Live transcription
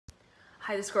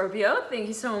Hi, Scorpio. Thank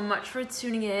you so much for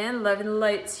tuning in. Love and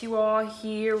light to you all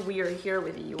here. We are here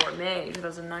with your May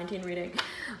 2019 reading.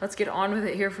 Let's get on with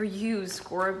it here for you,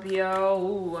 Scorpio.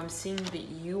 Ooh, I'm seeing that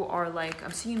you are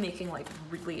I'm seeing you making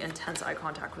really intense eye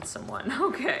contact with someone.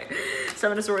 Okay.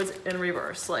 Seven of Swords in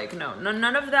reverse. No,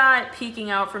 none of that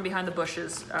peeking out from behind the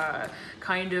bushes.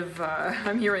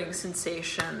 I'm hearing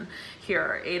sensation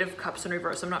here. Eight of Cups in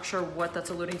reverse. I'm not sure what that's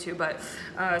alluding to, but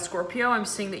Scorpio, I'm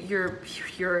seeing that you're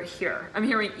here. I'm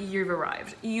hearing you've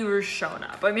arrived. You're shown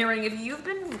up. I'm hearing if you've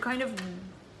been kind of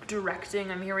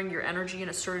directing, I'm hearing your energy in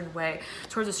a certain way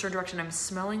towards a certain direction. I'm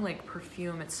smelling like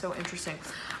perfume. It's so interesting.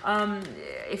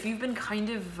 If you've been kind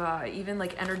of even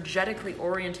energetically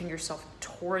orienting yourself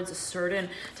towards a certain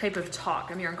type of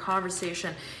talk, I'm hearing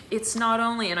conversation. It's not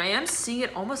only, and I am seeing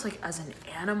it almost like as an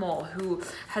animal who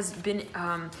has been,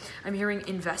 I'm hearing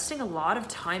investing a lot of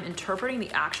time interpreting the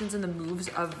actions and the moves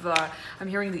of, I'm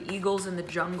hearing the eagles in the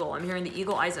jungle. I'm hearing the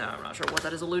eagle eyes, and I'm not sure what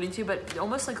that is alluding to, but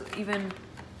almost even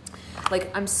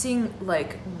I'm seeing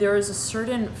there is a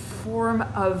certain form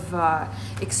of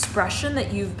expression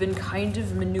that you've been kind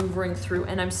of maneuvering through.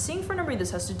 And I'm seeing for a number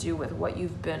this has to do with what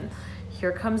you've been.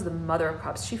 Here comes the Mother of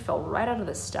Cups. She fell right out of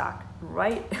the stack,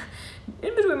 right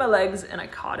in between my legs, and I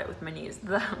caught it with my knees.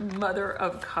 The Mother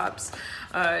of Cups.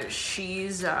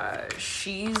 She's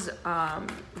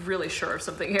really sure of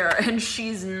something here, and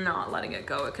she's not letting it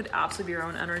go. It could absolutely be your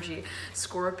own energy.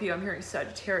 Scorpio, I'm hearing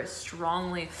Sagittarius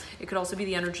strongly. It could also be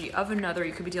the energy of another.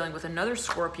 You could be dealing with another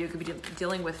Scorpio. You could be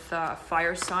dealing with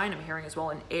fire sign. I'm hearing as well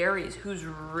an Aries who's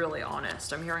really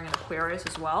honest. I'm hearing an Aquarius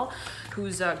as well,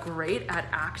 who's great at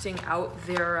acting out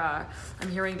their, I'm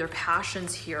hearing their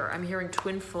passions here. I'm hearing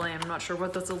twin flame. I'm not sure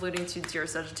what that's alluding to, dear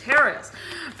Sagittarius.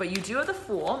 But you do have the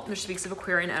Fool, which speaks of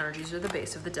Aquarian energies. You're the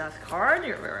base of the Death card.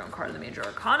 Your very own card of the Major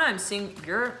Arcana. I'm seeing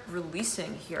you're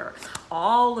releasing here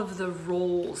all of the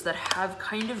roles that have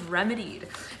kind of remedied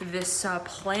this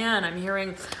plan. I'm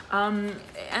hearing, and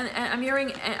I'm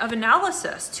hearing of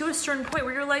analysis to a certain point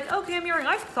where you're like, okay, I'm hearing,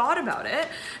 I've thought about it.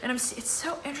 And it's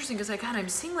so interesting because I'm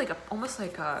seeing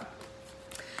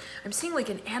I'm seeing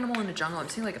an animal in the jungle. I'm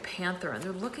seeing a panther, and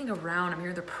they're looking around. I'm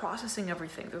hearing they're processing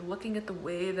everything. They're looking at the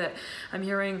way that I'm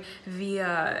hearing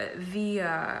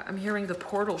I'm hearing the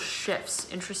portal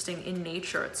shifts. Interesting in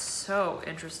nature. It's so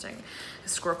interesting.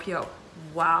 Scorpio.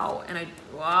 Wow.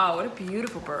 Wow, what a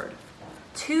beautiful bird.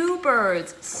 Two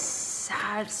birds.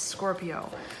 Sad Scorpio.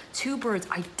 Two birds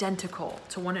identical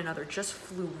to one another just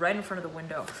flew right in front of the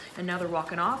window, and now they're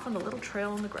walking off on the little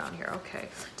trail on the ground here. Okay,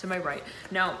 to my right.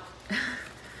 Now,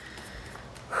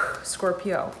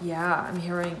 Scorpio, yeah, I'm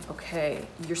hearing, okay,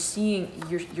 you're seeing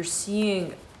your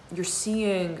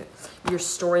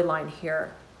storyline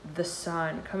here. The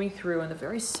sun coming through in the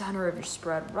very center of your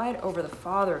spread, right over the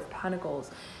Father of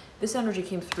Pentacles. This energy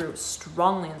came through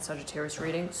strongly in Sagittarius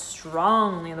reading,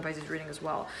 strongly in the Pisces reading as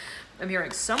well. I'm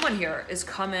hearing someone here is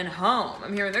coming home.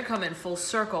 I'm hearing they're coming full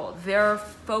circle. They're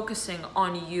focusing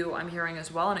on you, I'm hearing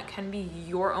as well, and it can be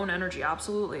your own energy,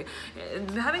 absolutely.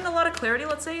 Having a lot of clarity,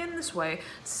 let's say in this way,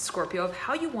 Scorpio, of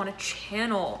how you want to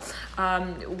channel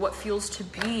what feels to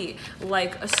be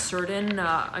like a certain,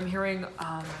 I'm hearing,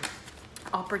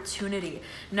 opportunity.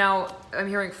 Now, I'm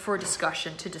hearing for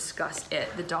discussion, to discuss it.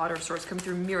 The Daughter of Swords coming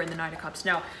through, mirror in the Nine of Cups.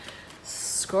 Now,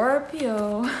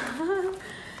 Scorpio.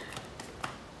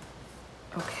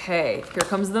 Okay, here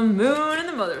comes the Moon and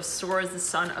the Mother of Swords, the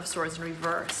Son of Swords in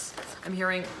reverse. I'm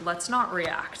hearing, let's not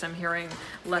react. I'm hearing,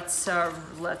 I'm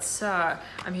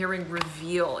hearing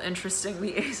reveal. Interesting,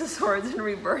 the Ace of Swords in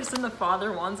reverse and the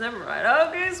Father Wands ever, right?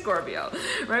 Okay, Scorpio,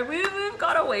 right? We've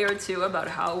got a way or two about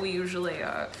how we usually,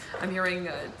 I'm hearing,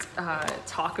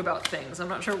 talk about things. I'm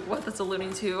not sure what that's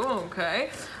alluding to,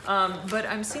 okay? But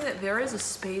I'm seeing that there is a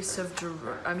space of,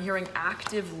 I'm hearing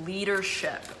active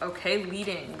leadership, okay?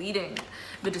 Leading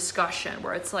the discussion,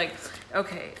 where it's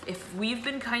okay, if we've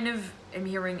been kind of, I'm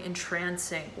hearing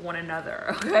entrancing one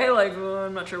another, okay? Well,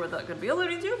 I'm not sure what that could be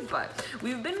alluding to, but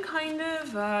we've been kind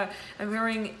of, I'm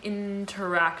hearing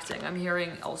interacting. I'm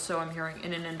hearing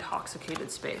in an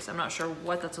intoxicated space. I'm not sure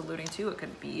what that's alluding to. It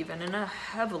could be even in a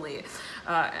heavily,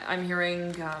 I'm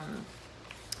hearing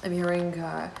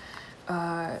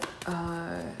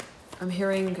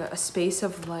a space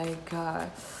of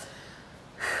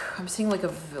I'm seeing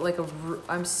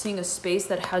I'm seeing a space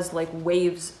that has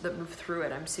waves that move through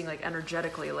it. I'm seeing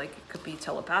energetically, it could be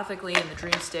telepathically in the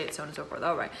dream state, so on and so forth.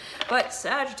 All right, but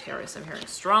Sagittarius, I'm hearing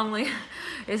strongly.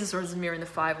 Ace of Swords is mirroring the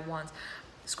Five of Wands.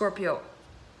 Scorpio,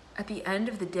 at the end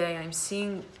of the day, I'm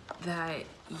seeing that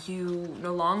you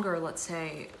no longer, let's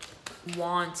say,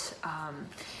 want,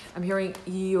 I'm hearing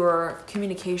your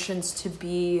communications to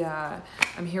be,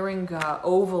 I'm hearing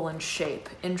oval in shape,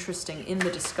 interesting in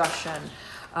the discussion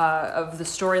of the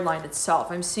storyline itself.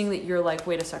 I'm seeing that you're like,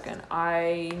 wait a second,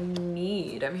 I'm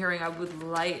hearing I would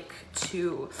like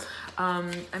to,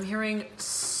 I'm hearing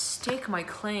stake my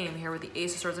claim here with the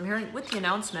Ace of Swords. I'm hearing with the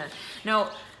announcement.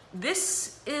 Now,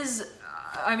 this is,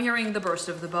 I'm hearing the burst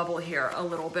of the bubble here a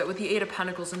little bit with the Eight of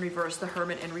Pentacles in reverse, the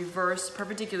Hermit in reverse,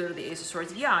 perpendicular to the Ace of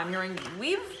Swords. Yeah, I'm hearing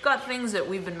we've got things that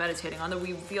we've been meditating on that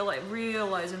we feel like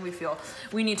realizing we feel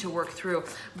we need to work through.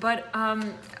 But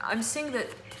I'm seeing that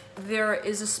there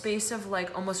is a space of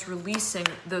like almost releasing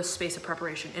the space of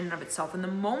preparation in and of itself. And the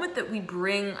moment that we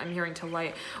bring, I'm hearing to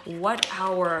light what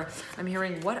our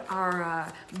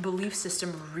belief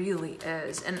system really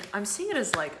is. And I'm seeing it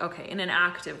as like, okay, in an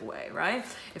active way, right?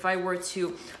 If I were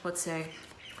to, let's say,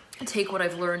 take what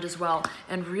I've learned as well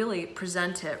and really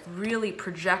present it, really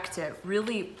project it,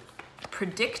 really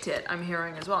predict it, I'm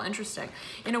hearing as well, interesting,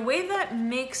 in a way that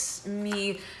makes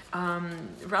me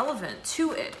relevant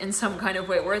to it in some kind of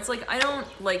way, where it's like I don't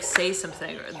like say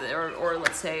something or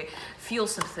let's say feel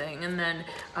something and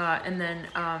then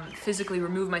physically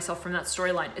remove myself from that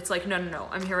storyline. It's like no,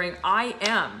 I'm hearing I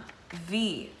am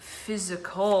the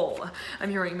physical,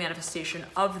 I'm hearing manifestation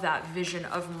of that vision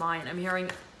of mine. I'm hearing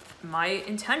my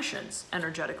intentions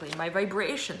energetically, my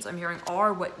vibrations, I'm hearing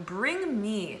are what bring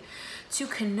me to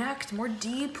connect more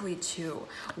deeply to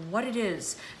what it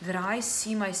is that I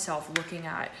see myself looking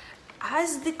at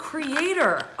as the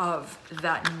creator of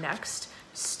that next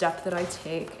step that I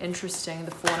take. Interesting,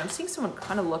 the Fool. And I'm seeing someone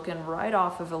kind of looking right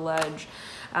off of a ledge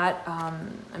at,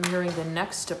 I'm hearing the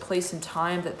next place in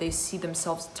time that they see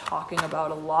themselves talking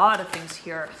about a lot of things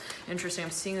here. Interesting.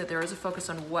 I'm seeing that there is a focus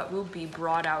on what will be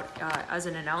brought out as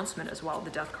an announcement as well. The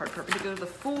Death card, perpendicular to the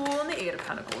Fool and the Eight of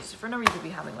Pentacles. For no reason to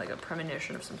be having like a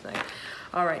premonition of something.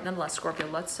 All right, nonetheless, Scorpio,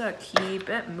 let's keep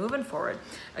it moving forward.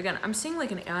 Again, I'm seeing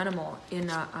like an animal in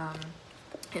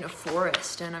a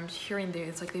forest, and I'm hearing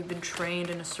it's like they've been trained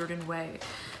in a certain way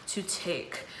to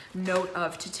take note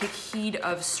of, to take heed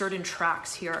of certain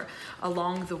tracks here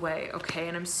along the way, okay?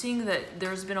 And I'm seeing that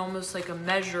there's been almost like a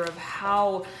measure of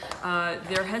how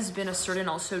there has been a certain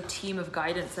also team of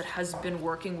guidance that has been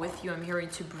working with you. I'm hearing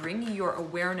to bring your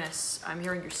awareness, I'm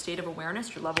hearing your state of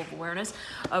awareness, your level of awareness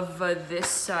of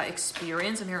this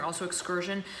experience. I'm hearing also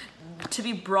excursion to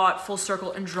be brought full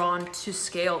circle and drawn to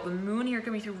scale. The Moon here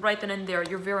coming through right then and there,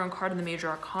 your very own card in the Major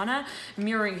Arcana,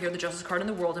 mirroring here the Justice card in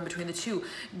the World, and between the two,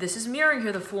 this is mirroring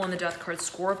here the Fool and the Death card,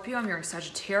 Scorpio. I'm hearing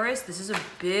Sagittarius. This is a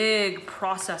big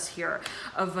process here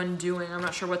of undoing. I'm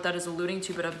not sure what that is alluding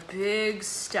to, but a big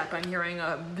step. I'm hearing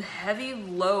a heavy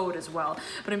load as well,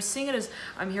 but I'm seeing it as,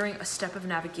 I'm hearing a step of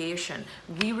navigation.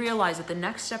 We realize that the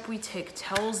next step we take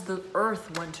tells the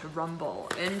earth when to rumble.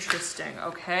 Interesting,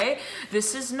 okay?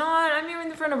 This is not, I'm hearing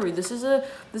the front of you. This is a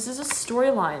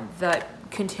storyline that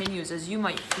continues as you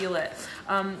might feel it.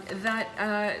 That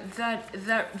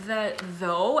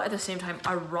though at the same time,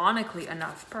 ironically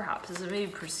enough, perhaps as it may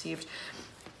be perceived,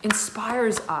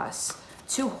 inspires us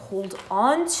to hold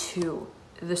on to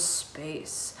the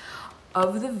space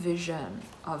of the vision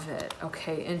of it.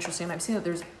 Okay, interesting. And I'm seeing that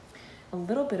there's a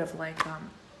little bit of like,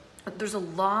 there's a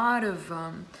lot of,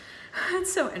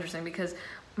 it's so interesting because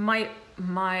my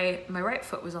right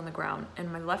foot was on the ground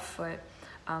and my left foot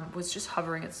was just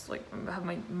hovering. It's like I have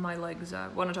my legs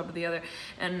one on top of the other,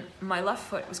 and my left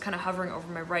foot was kind of hovering over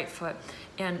my right foot,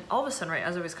 and all of a sudden, right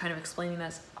as I was kind of explaining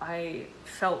this, I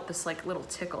felt this like little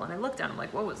tickle, and I looked down. I'm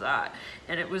like, what was that?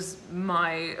 And it was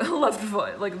my left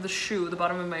foot, like the shoe, the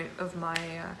bottom of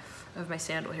my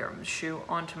sandal here, the shoe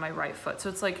onto my right foot. So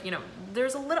it's like, you know,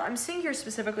 there's a little, I'm seeing here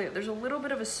specifically, there's a little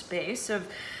bit of a space of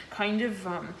kind of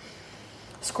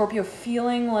Scorpio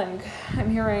feeling like I'm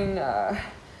hearing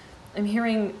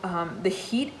the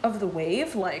heat of the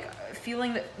wave, like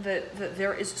feeling that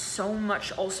there is so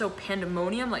much also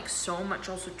pandemonium, like so much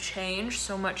also change,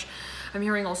 so much. I'm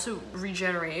hearing also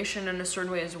regeneration in a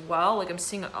certain way as well. Like I'm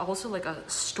seeing also like a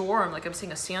storm, like I'm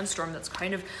seeing a sandstorm that's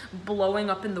kind of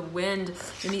blowing up in the wind,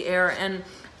 in the air. And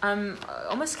I'm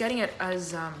almost getting it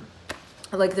as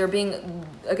like there being,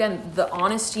 again, the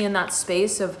honesty in that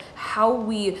space of how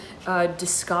we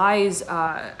disguise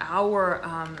our,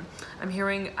 I'm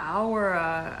hearing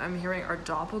our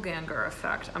doppelganger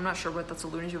effect. I'm not sure what that's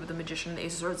alluding to with the Magician and the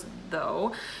Ace of Swords,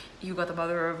 though. You got the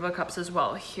Mother of Cups as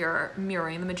well here,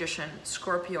 mirroring the Magician,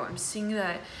 Scorpio. I'm seeing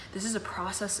that this is a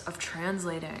process of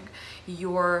translating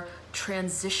your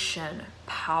transition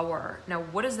power. Now,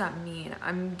 what does that mean?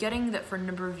 I'm getting that for a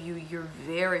number of you, you're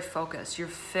very focused, you're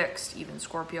fixed even,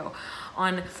 Scorpio,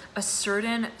 on a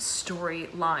certain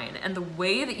storyline. And the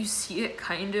way that you see it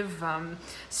kind of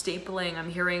stapling, I'm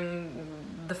hearing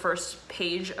the first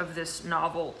page of this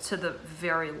novel to the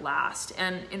very last.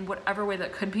 And in whatever way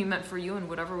that could be meant for you, in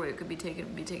whatever way it could be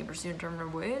taken, pursued in terms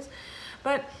of ways.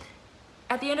 But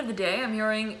at the end of the day, I'm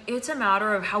hearing it's a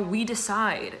matter of how we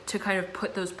decide to kind of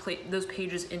put those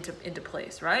pages into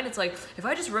place, right? It's like, if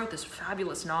I just wrote this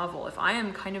fabulous novel, if I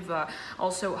am kind of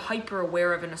also hyper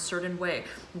aware of in a certain way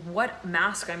what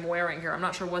mask I'm wearing here, I'm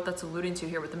not sure what that's alluding to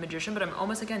here with the magician, but I'm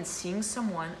almost, again, seeing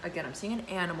someone, again, I'm seeing an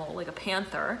animal, like a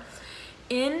panther,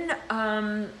 in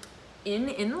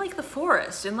like the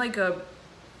forest,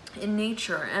 in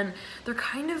nature, and they're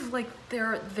kind of like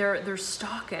they're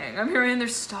stalking. I'm hearing they're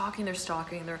stalking.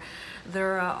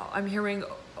 I'm hearing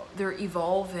they're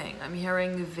evolving. I'm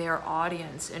hearing their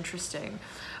audience. Interesting.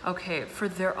 Okay, for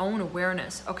their own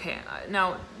awareness. Okay,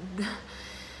 now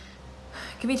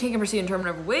can be taken perceived in terms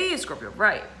of ways, Scorpio,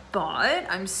 right? But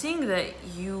I'm seeing that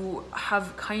you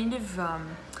have kind of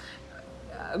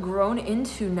grown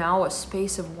into now a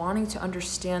space of wanting to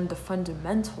understand the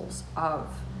fundamentals of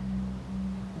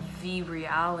the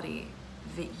reality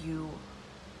that you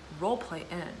role play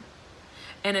in.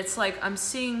 And it's like, I'm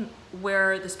seeing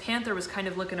where this panther was kind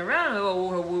of looking around,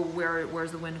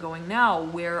 where's the wind going now?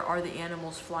 Where are the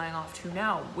animals flying off to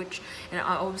now? And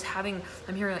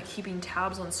I'm hearing like keeping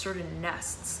tabs on certain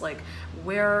nests, like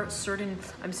where certain,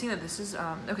 I'm seeing that this is,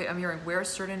 okay, I'm hearing where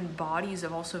certain bodies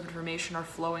of also information are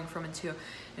flowing from and to.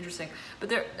 Interesting. But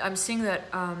there, I'm seeing that,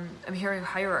 I'm hearing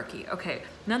hierarchy. Okay,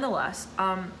 nonetheless,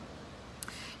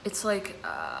 it's like,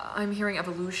 I'm hearing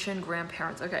evolution,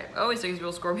 grandparents. Okay, always takes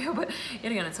real Scorpio, but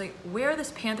yet again, it's like where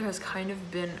this panther has kind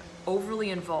of been overly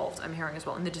involved, I'm hearing as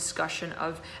well, in the discussion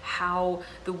of how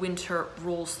the winter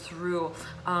rolls through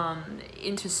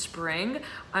into spring.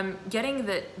 I'm getting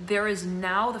that there is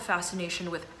now the fascination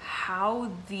with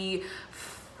how the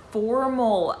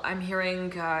formal, I'm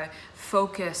hearing,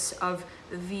 focus of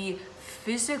the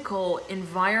physical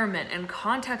environment and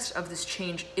context of this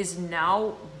change is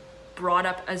now brought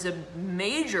up as a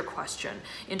major question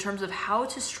in terms of how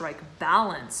to strike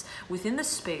balance within the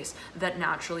space that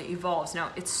naturally evolves. Now,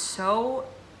 it's so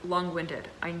long-winded.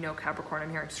 I know, Capricorn,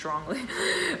 I'm hearing strongly.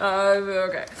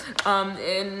 Okay.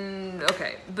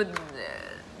 But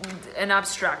and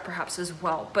abstract perhaps as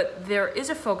well. But there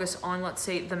is a focus on, let's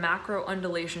say, the macro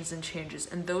undulations and changes,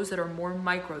 and those that are more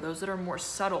micro, those that are more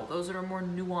subtle, those that are more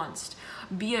nuanced.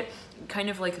 Be it kind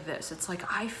of like this. It's like,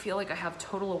 I feel like I have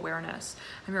total awareness.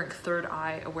 I'm hearing third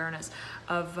eye awareness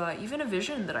of even a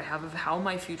vision that I have of how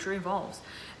my future evolves.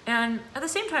 And at the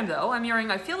same time, though, I'm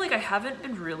hearing, I feel like I haven't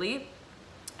been really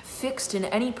fixed in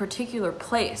any particular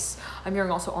place. I'm hearing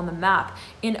also on the map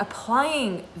in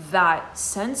applying that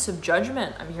sense of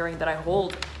judgment. I'm hearing that I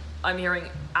hold. I'm hearing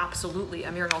absolutely.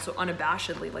 I'm hearing also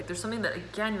unabashedly. Like there's something that,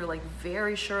 again, you're like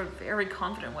very sure, very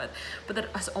confident with, but that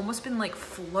has almost been like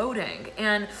floating.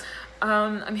 And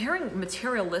I'm hearing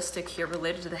materialistic here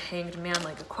related to the Hanged Man,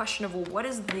 like a question of, well, what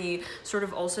is the sort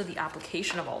of also the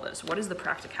application of all this? What is the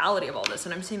practicality of all this?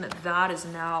 And I'm seeing that that is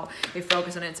now a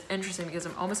focus, and it's interesting because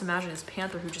I'm almost imagining this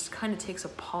panther who just kind of takes a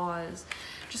pause,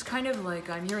 just kind of like,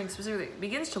 I'm hearing specifically,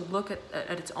 begins to look at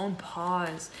its own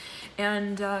pause,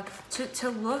 and to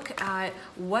look at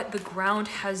what the ground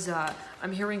has,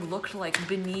 I'm hearing, looked like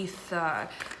beneath,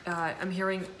 I'm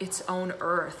hearing its own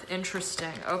earth.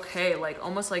 Interesting. Okay, like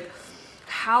almost like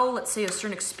how, let's say, a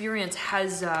certain experience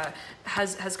has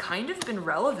kind of been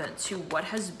relevant to what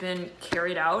has been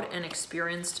carried out and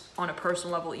experienced on a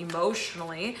personal level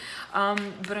emotionally,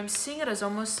 but I'm seeing it as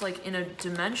almost like in a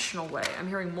dimensional way. I'm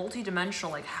hearing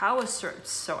multi-dimensional, like how a certain,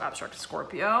 so abstract,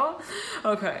 Scorpio.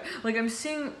 Okay, like I'm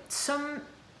seeing some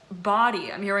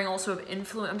body, I'm hearing also of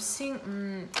influence, I'm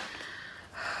seeing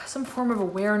some form of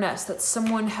awareness that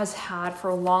someone has had for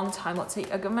a long time. Let's say,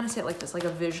 I'm gonna say it like this, like a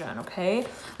vision, okay?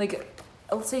 Like,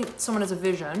 let's say someone has a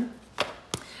vision,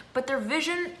 but their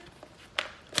vision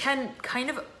can kind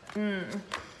of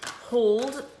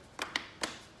hold,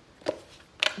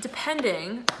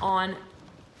 depending on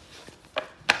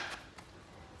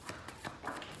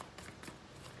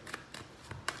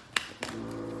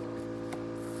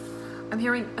I'm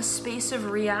hearing a space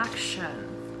of reaction.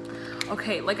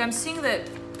 Okay, like I'm seeing that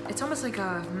it's almost like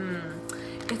a,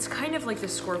 it's kind of like the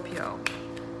Scorpio.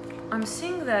 I'm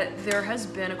seeing that there has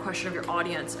been a question of your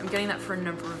audience. I'm getting that for a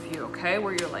number of you, okay?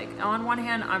 Where you're like, on one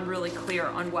hand, I'm really clear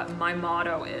on what my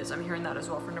motto is. I'm hearing that as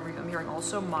well for a number of you. I'm hearing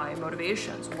also my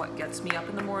motivations, what gets me up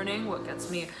in the morning, what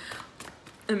gets me,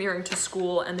 I'm hearing to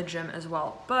school and the gym as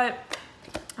well. But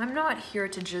I'm not here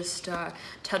to just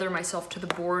tether myself to the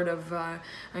board of,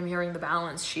 I'm hearing the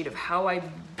balance sheet of how I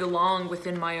belong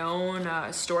within my own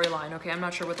storyline, okay? I'm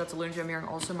not sure what that's alluding to. I'm hearing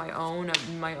also my own,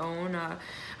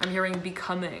 I'm hearing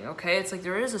becoming, okay? It's like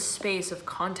there is a space of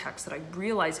context that I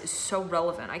realize is so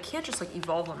relevant. I can't just like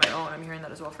evolve on my own. I'm hearing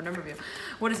that as well for a number of you.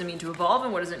 What does it mean to evolve,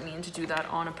 and what does it mean to do that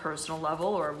on a personal level,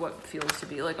 or what feels to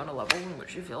be like on a level in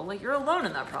which you feel like you're alone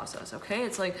in that process, okay?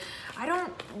 It's like, I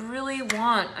don't really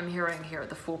want, I'm hearing here,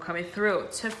 the Fool coming through,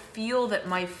 to feel that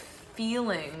my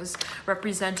feelings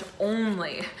represent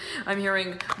only, I'm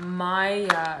hearing my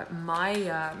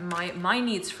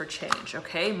needs for change,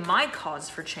 okay? My cause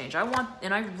for change. I want,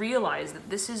 and I realize that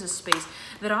this is a space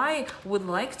that I would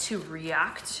like to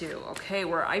react to, okay?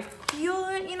 Where I feel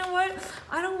that, you know what?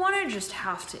 I don't want to just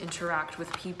have to interact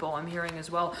with people, I'm hearing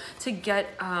as well, to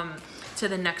get to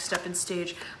the next step and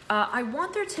stage. I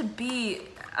want there to be,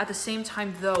 at the same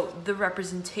time though, the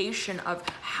representation of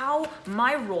how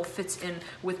my role fits in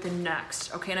with the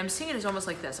next, okay? And I'm seeing it as almost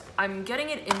like this. I'm getting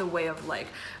it in the way of like,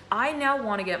 I now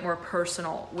want to get more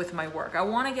personal with my work. I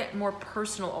want to get more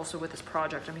personal also with this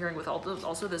project. I'm hearing with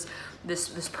also this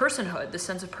personhood, this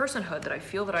sense of personhood that I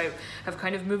feel that I have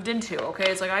kind of moved into, okay?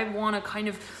 It's like I want to kind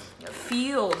of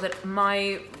feel that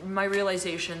my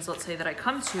realizations, let's say, that I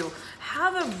come to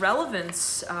have a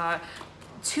relevance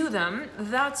to them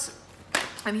that's,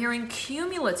 I'm hearing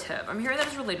cumulative. I'm hearing that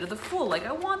is related to the Fool. Like,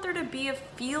 I want there to be a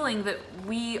feeling that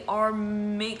we are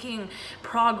making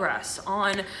progress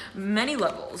on many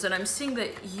levels. And I'm seeing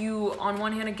that you, on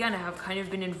one hand, again, have kind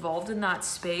of been involved in that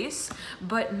space,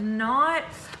 but not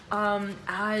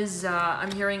as,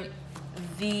 I'm hearing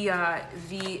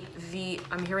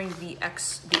I'm hearing the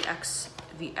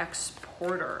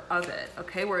exporter of it,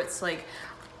 okay? Where it's like,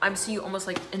 I'm seeing you almost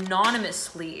like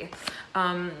anonymously,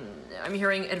 I'm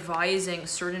hearing advising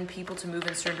certain people to move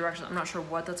in certain directions. I'm not sure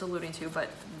what that's alluding to, but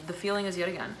the feeling is yet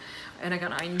again, and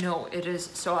again, I know it is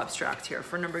so abstract here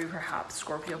for a number of you, perhaps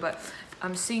Scorpio, but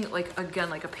I'm seeing like,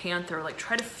 again, like a panther, like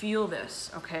try to feel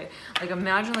this, okay? Like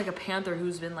imagine like a panther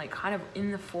who's been like kind of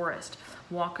in the forest,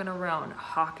 walking around,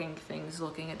 hawking things,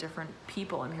 looking at different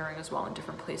people, I'm hearing as well, in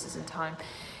different places in time.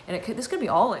 And this could be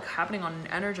all like happening on an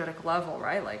energetic level,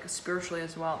 right? Like spiritually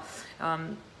as well.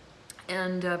 But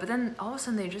then all of a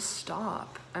sudden they just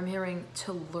stop. I'm hearing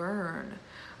to learn.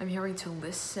 I'm hearing to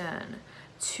listen,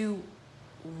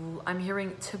 I'm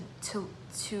hearing to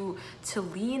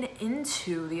lean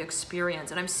into the experience.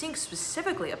 And I'm seeing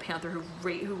specifically a panther who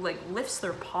like lifts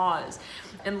their paws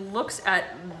and looks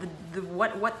at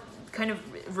what kind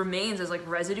of remains as like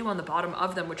residue on the bottom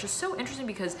of them, which is so interesting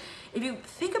because if you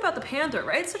think about the panther,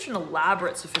 right, it's such an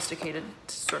elaborate, sophisticated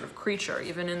sort of creature,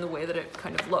 even in the way that it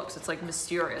kind of looks. It's like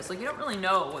mysterious. Like you don't really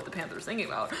know what the panther's thinking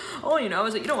about. All you know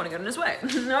is that you don't want to get in his way.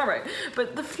 All right.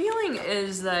 But the feeling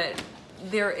is that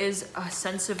there is a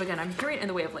sense of, again, I'm hearing it in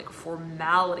the way of like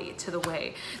formality to the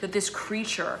way that this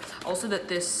creature, also that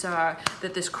this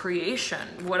creation,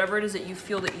 whatever it is that you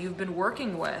feel that you've been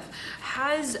working with,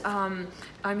 has, I'm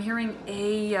hearing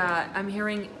a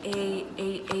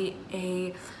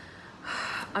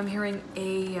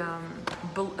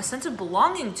sense of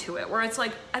belonging to it, where it's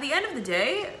like, at the end of the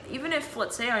day, even if,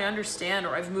 let's say, I understand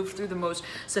or I've moved through the most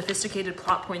sophisticated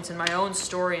plot points in my own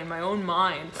story, in my own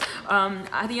mind,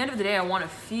 at the end of the day, I want to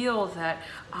feel that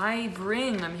I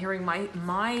bring, I'm hearing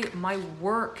my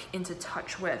work into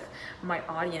touch with my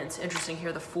audience. Interesting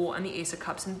here, the Fool and the Ace of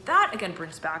Cups. And that, again,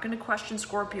 brings back into question,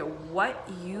 Scorpio, what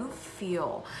you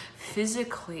feel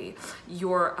physically,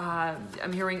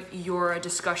 I'm hearing your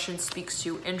discussion speaks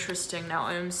to. Interesting. Now,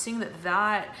 I'm seeing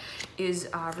that is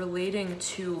relating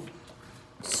to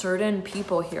certain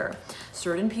people here,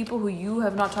 certain people who you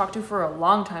have not talked to for a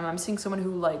long time. I'm seeing someone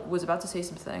who like was about to say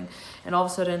something and all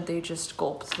of a sudden they just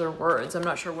gulped their words. I'm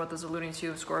not sure what this is alluding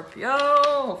to, Scorpio,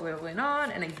 hopefully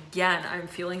not. And again, I'm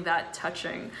feeling that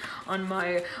touching on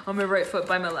my right foot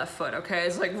by my left foot, okay?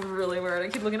 It's like really weird. I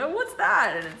keep looking at what's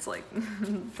that? And it's like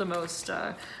the most,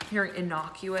 I'm hearing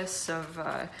innocuous of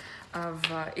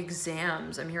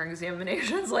exams. I'm hearing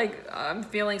examinations. Like I'm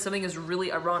feeling something is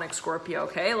really ironic, Scorpio,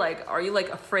 okay? Like, are you like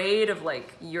afraid of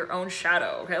like your own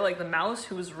shadow, okay? Like the mouse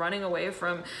who's running away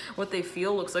from what they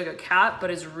feel looks like a cat,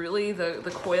 but is really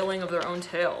the coiling of their own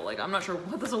tail. Like, I'm not sure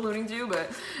what this is alluding to,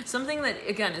 but something that,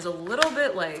 again, is a little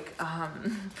bit like,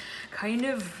 kind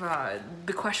of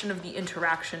the question of the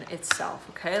interaction itself,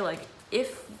 okay? Like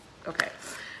if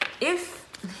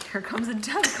here comes a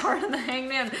death card in the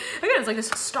Hangman. Again, it's like this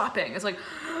stopping. It's like,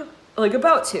 like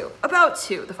about to,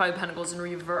 the Five of Pentacles in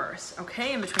reverse,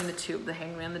 okay, in between the two, the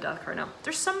Hangman, the Death card. Now,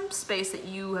 there's some space that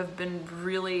you have been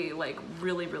really, like,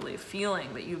 really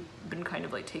feeling, that you've been kind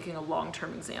of like taking a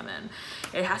long-term exam in.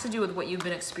 It has to do with what you've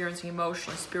been experiencing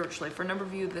emotionally, spiritually. For a number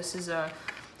of you, this is a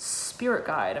spirit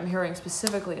guide. I'm hearing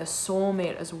specifically a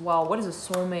soulmate as well. What is a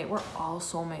soulmate? We're all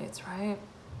soulmates, right?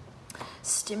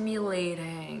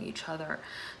 Stimulating each other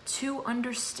to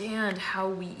understand how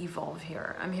we evolve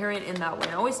here. I'm hearing in that way.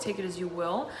 And always take it as you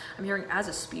will. I'm hearing as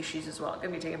a species as well. It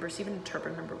can be taken, perceived, and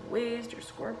interpreted a number of ways, dear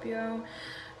Scorpio.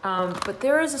 But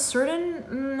there is a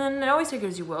certain, and always take it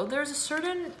as you will, there's a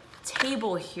certain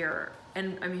table here.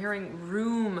 And I'm hearing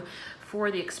room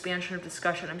for the expansion of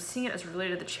discussion. I'm seeing it as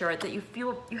related to the Chariot, that you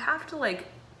feel you have to like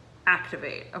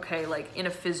activate, okay? Like in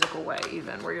a physical way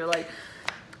even, where you're like,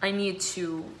 I need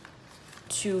to,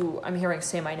 I'm hearing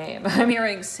say my name. I'm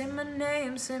hearing say my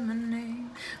name,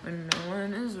 when no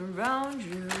one is around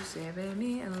you. Say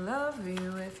baby, I love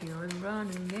you if you're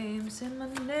running game. Say my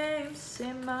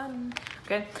name,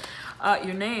 okay?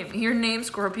 Your name,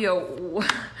 Scorpio.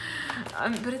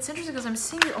 But it's interesting because I'm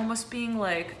seeing it almost being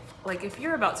like if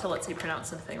you're about to, let's say, pronounce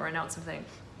something or announce something,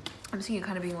 I'm seeing it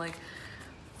kind of being like,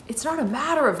 it's not a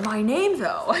matter of my name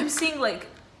though. I'm seeing like,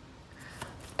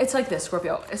 it's like this,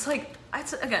 Scorpio. It's like,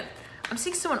 again, I'm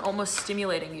seeing someone almost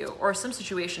stimulating you, or some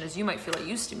situation as you might feel like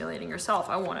you stimulating yourself.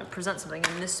 I want to present something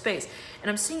in this space. And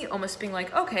I'm seeing it almost being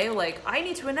like, okay, like I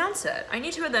need to announce it. I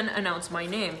need to then announce my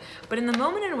name. But in the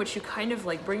moment in which you kind of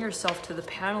like bring yourself to the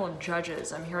panel of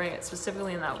judges, I'm hearing it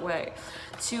specifically in that way,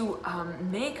 to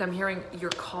make, I'm hearing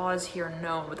your cause here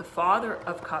known with the Father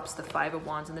of Cups, the Five of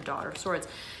Wands, and the Daughter of Swords.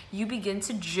 You begin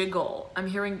to jiggle, I'm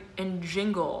hearing, and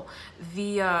jingle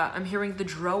the, I'm hearing the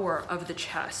drawer of the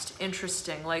chest.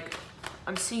 Interesting, like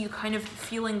I'm seeing you kind of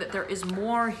feeling that there is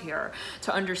more here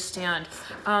to understand.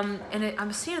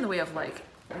 I'm seeing in the way of like,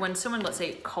 when someone, let's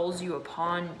say, calls you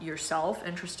upon yourself,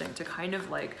 interesting, to kind of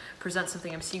like present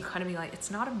something, I'm seeing you kind of being like, it's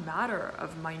not a matter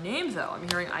of my name though. I'm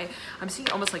hearing, I'm seeing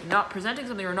almost like not presenting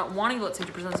something or not wanting, let's say,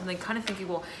 to present something, kind of thinking,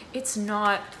 well, it's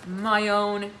not my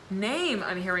own name.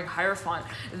 I'm hearing Hierophant,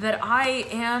 that I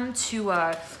am to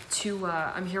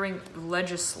I'm hearing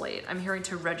legislate. I'm hearing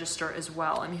to register as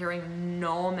well. I'm hearing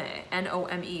nome,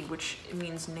 N-O-M-E, which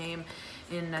means name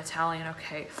in Italian,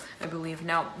 okay, I believe.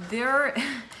 Now, there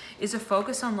is a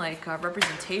focus on like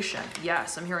representation.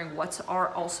 Yes, I'm hearing what's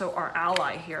also our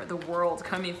ally here, the world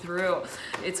coming through.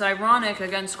 It's ironic,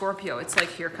 again, Scorpio, it's like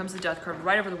here comes the Death card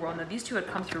right over the world. Now, these two had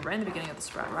come through right in the beginning of the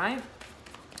spread, right?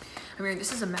 I mean,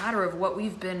 this is a matter of what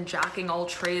we've been jacking all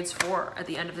trades for at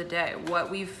the end of the day, what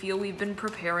we feel we've been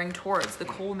preparing towards, the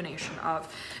culmination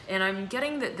of. And I'm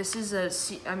getting that this is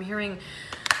I'm hearing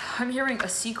a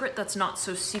secret that's not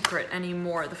so secret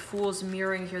anymore. The Fool's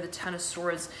mirroring here the Ten of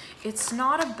Swords. It's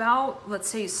not about, let's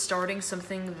say, starting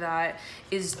something that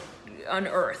is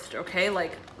unearthed, okay?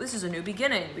 Like, this is a new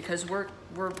beginning because we're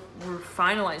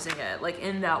finalizing it, like,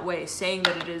 in that way, saying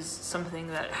that it is something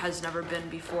that has never been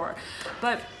before.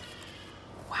 But,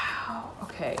 wow,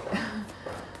 okay.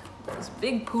 This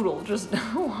big poodle just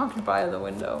walked by the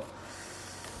window.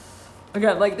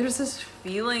 Again, like there's this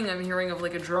feeling I'm hearing of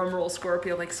like a drum roll,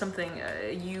 Scorpio, like something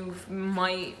you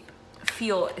might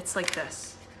feel. It's like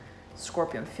this,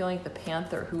 Scorpio. I'm feeling like the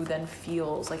panther who then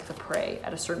feels like the prey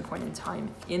at a certain point in time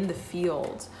in the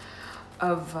field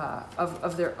of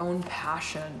their own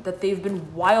passion that they've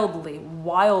been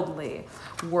wildly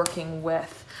working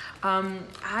with.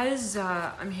 As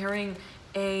I'm hearing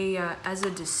as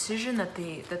a decision that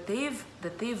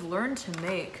they've learned to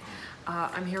make.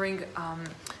 I'm hearing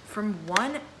from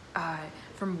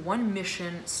one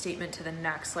mission statement to the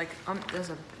next. Like there's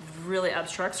a really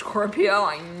abstract, Scorpio,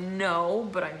 I know,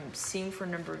 but I'm seeing for a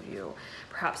number of you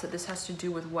perhaps that this has to do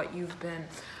with what you've been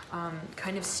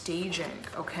kind of staging,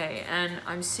 okay? And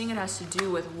I'm seeing it has to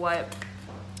do with what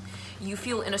you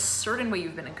feel in a certain way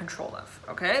you've been in control of,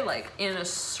 okay? Like in a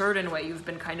certain way you've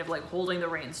been kind of like holding the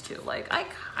reins to. Like I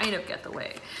kind of get the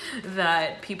way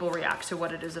that people react to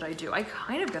what it is that I do. I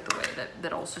kind of get the way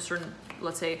that also certain,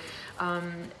 let's say,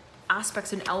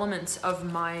 aspects and elements of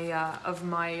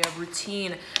my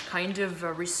routine kind of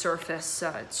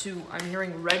resurface to, I'm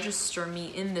hearing, register me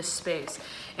in this space.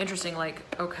 Interesting, like,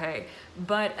 okay.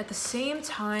 But at the same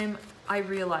time, I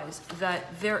realize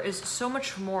that there is so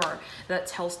much more that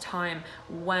tells time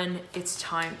when it's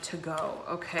time to go,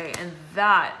 okay? And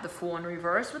that, the Fool in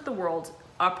reverse with the World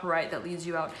upright that leads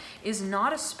you out, is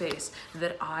not a space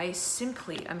that I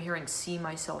simply, I'm hearing, see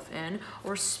myself in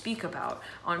or speak about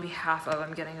on behalf of,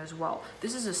 I'm getting as well.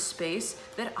 This is a space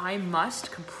that I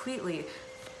must completely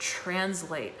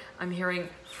translate, I'm hearing,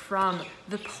 from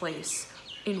the place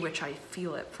in which I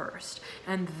feel it first.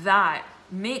 And that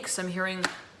makes, I'm hearing,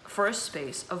 for a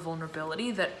space of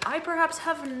vulnerability that I perhaps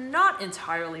have not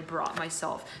entirely brought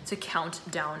myself to count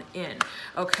down in,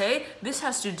 okay? This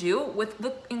has to do with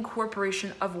the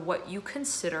incorporation of what you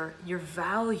consider your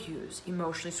values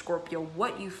emotionally, Scorpio,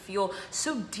 what you feel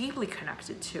so deeply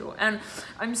connected to. And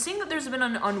I'm seeing that there's been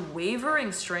an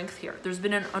unwavering strength here. There's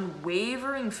been an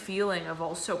unwavering feeling of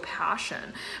also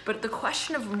passion, but the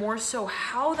question of more so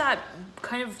how that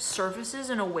kind of surfaces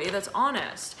in a way that's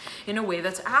honest, in a way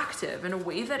that's active, in a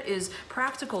way that is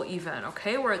practical even,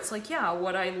 okay? Where it's like, yeah,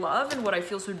 what I love and what I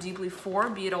feel so deeply for,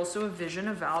 be it also a vision,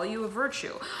 a value, a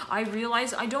virtue. I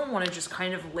realize I don't want to just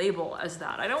kind of label as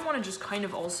that. I don't want to just kind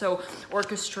of also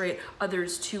orchestrate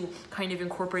others to kind of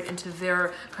incorporate into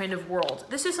their kind of world.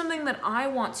 This is something that I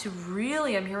want to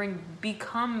really, I'm hearing,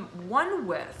 become one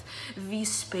with the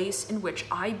space in which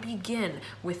I begin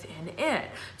within it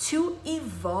to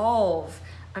evolve,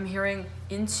 I'm hearing,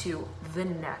 into the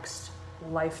next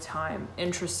lifetime.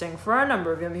 Interesting. For a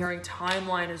number of you, I'm hearing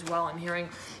timeline as well. I'm hearing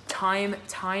time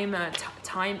to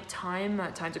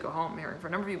go home. I'm hearing for a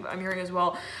number of you, I'm hearing as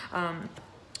well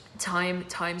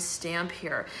time stamp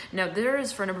here. Now there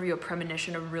is for a number of you a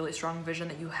premonition, a really strong vision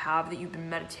that you have, that you've been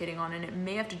meditating on, and it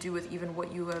may have to do with even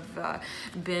what you have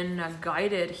been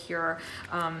guided here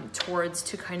towards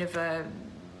to kind of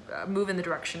move in the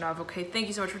direction of. Okay, thank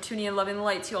you so much for tuning in, loving the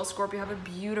light to you all, Scorpio. Have a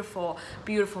beautiful,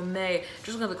 beautiful May.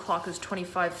 Just looking at the clock, it was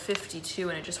 25:52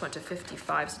 and it just went to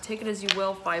 55. So take it as you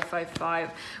will.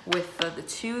 555 with the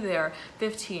 2 there.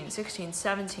 15, 16,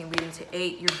 17 leading to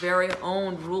 8. Your very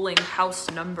own ruling house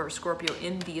number, Scorpio,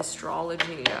 in the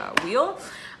astrology wheel.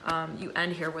 You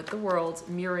end here with the World,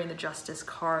 mirroring the Justice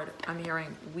card. I'm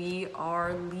hearing we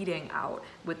are leading out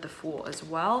with the Fool as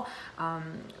well.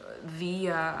 I'm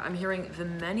hearing the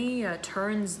many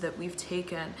turns that we've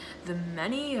taken, the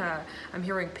many, I'm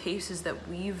hearing paces that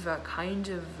we've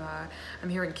I'm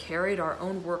hearing carried our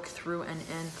own work through and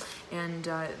in, and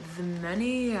the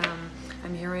many,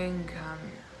 I'm hearing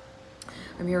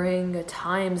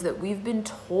times that we've been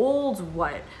told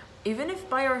what, even if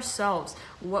by ourselves,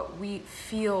 what we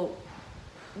feel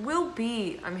will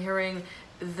be, I'm hearing,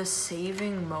 the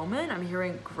saving moment. I'm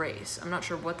hearing grace. I'm not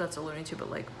sure what that's alluding to,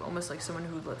 but like almost like someone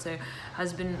who, let's say,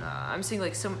 has been I'm seeing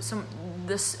like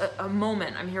a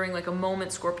moment. I'm hearing like a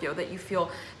moment, Scorpio, that you feel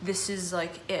this is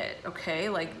like it, okay?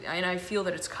 Like, and I feel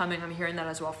that it's coming. I'm hearing that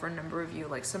as well for a number of you,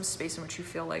 like some space in which you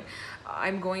feel like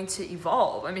I'm going to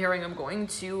evolve. I'm hearing I'm going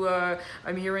to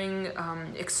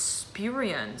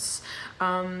experience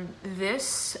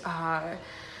this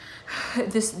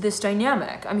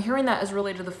dynamic. I'm hearing that as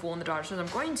related to the Fool and the Daughter. So I'm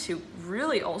going to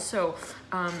really also,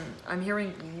 I'm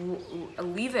hearing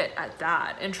leave it at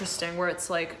that. Interesting, where it's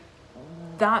like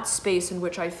that space in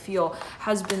which I feel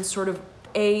has been sort of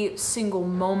a single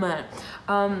moment,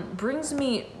 brings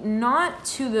me not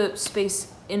to the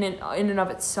space in and of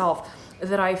itself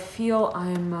that I feel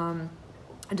I'm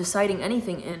deciding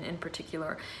anything in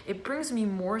particular. It brings me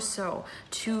more so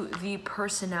to the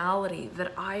personality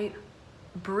that I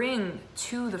bring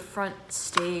to the front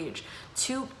stage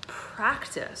to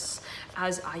practice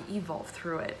as I evolve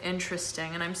through it.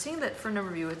 Interesting. And I'm seeing that for a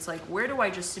number of you, it's like, where do I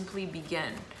just simply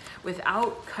begin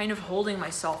without kind of holding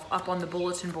myself up on the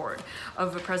bulletin board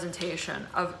of a presentation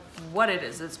of what it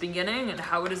is that's beginning and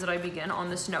how it is that I begin on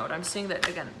this note. I'm seeing that,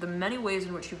 again, the many ways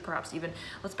in which you've perhaps even,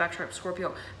 let's backtrack,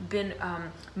 Scorpio, been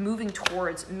moving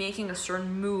towards making a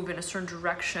certain move in a certain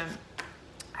direction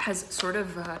has sort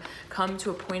of come to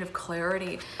a point of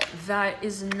clarity that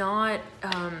is not,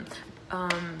 I'm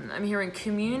hearing,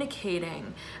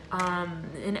 communicating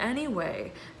in any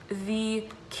way the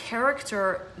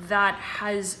character that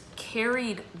has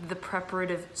carried the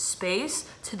preparative space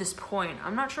to this point.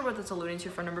 I'm not sure what that's alluding to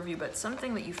for a number of you, but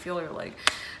something that you feel are like,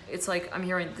 it's like I'm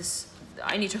hearing this,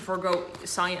 I need to forego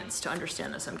science to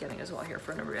understand this. I'm getting as well here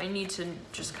for a number. I need to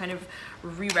just kind of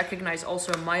re-recognize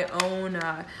also my own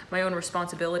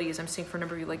responsibilities. I'm seeing for a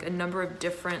number of you, like a number of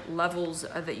different levels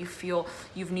that you feel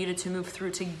you've needed to move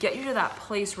through to get you to that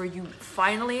place where you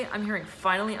finally, I'm hearing,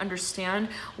 finally understand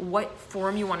what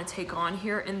form you want to take on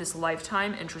here in this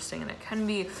lifetime. Interesting. And it can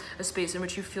be a space in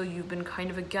which you feel you've been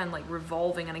kind of, again, like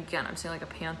revolving. And again, I'm saying like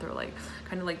a panther, like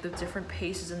kind of like the different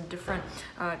paces and different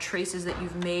traces that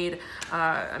you've made.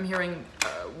 I'm hearing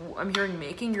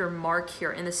making your mark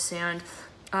here in the sand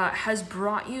has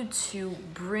brought you to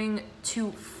bring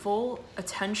to full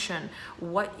attention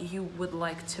what you would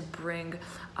like to bring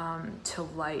to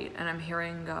light. And I'm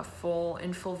hearing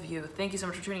in full view. Thank you so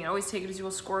much for tuning in. Always take it as you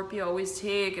will, Scorpio. Always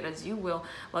take it as you will.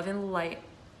 Love and light.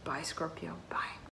 Bye, Scorpio. Bye.